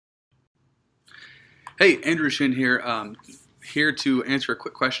Hey, Andrew Shin here. Here to answer a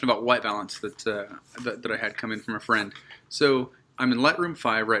quick question about white balance that I had come in from a friend. So I'm in Lightroom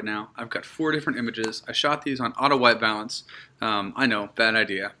 5 right now. I've got 4 different images. I shot these on auto white balance. I know, bad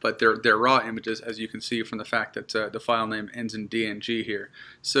idea, but they're raw images, as you can see from the fact that the file name ends in DNG here.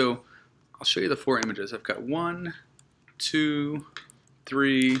 So I'll show you the 4 images. I've got 1, 2,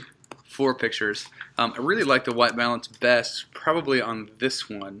 3, 4 pictures. I really like the white balance best, probably on this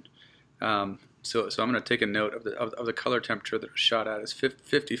one. So I'm going to take a note of the color temperature that it was shot at. It's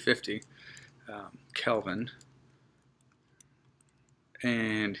 5050 Kelvin,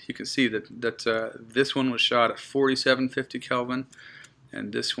 and you can see that this one was shot at 4750 Kelvin,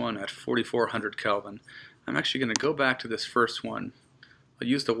 and this one at 4400 Kelvin. I'm actually going to go back to this first one. I'll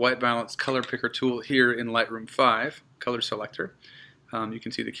use the white balance color picker tool here in Lightroom 5, color selector. You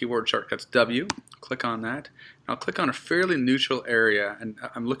can see the keyboard shortcut's W. Click on that. I'll click on a fairly neutral area, and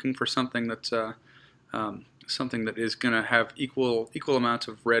I'm looking for something that's something that is going to have equal amounts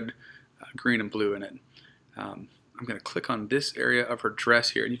of red, green, and blue in it. I'm going to click on this area of her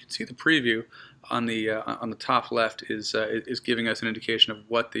dress here, and you can see the preview on the top left is giving us an indication of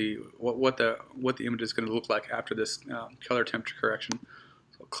what the image is going to look like after this color temperature correction.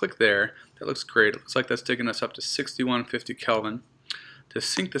 So I'll click there. That looks great. It looks like that's taking us up to 6150 Kelvin. To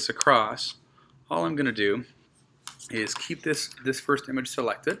sync this across, all I'm going to do is keep this first image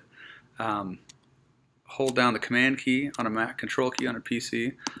selected, hold down the Command key on a Mac, Control key on a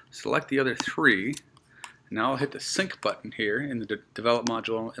PC, select the other 3, and now I'll hit the Sync button here in the Develop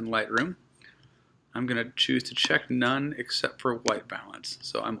module in Lightroom. I'm going to choose to check none except for white balance.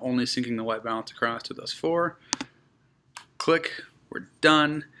 So I'm only syncing the white balance across to those 4. Click, we're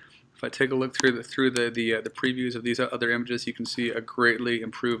done. If I take a look through the previews of these other images, you can see a greatly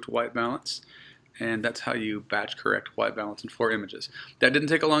improved white balance, and that's how you batch correct white balance in 4 images. That didn't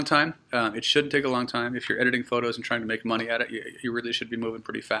take a long time. It shouldn't take a long time. If you're editing photos and trying to make money at it, you really should be moving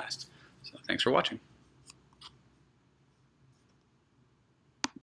pretty fast. So thanks for watching.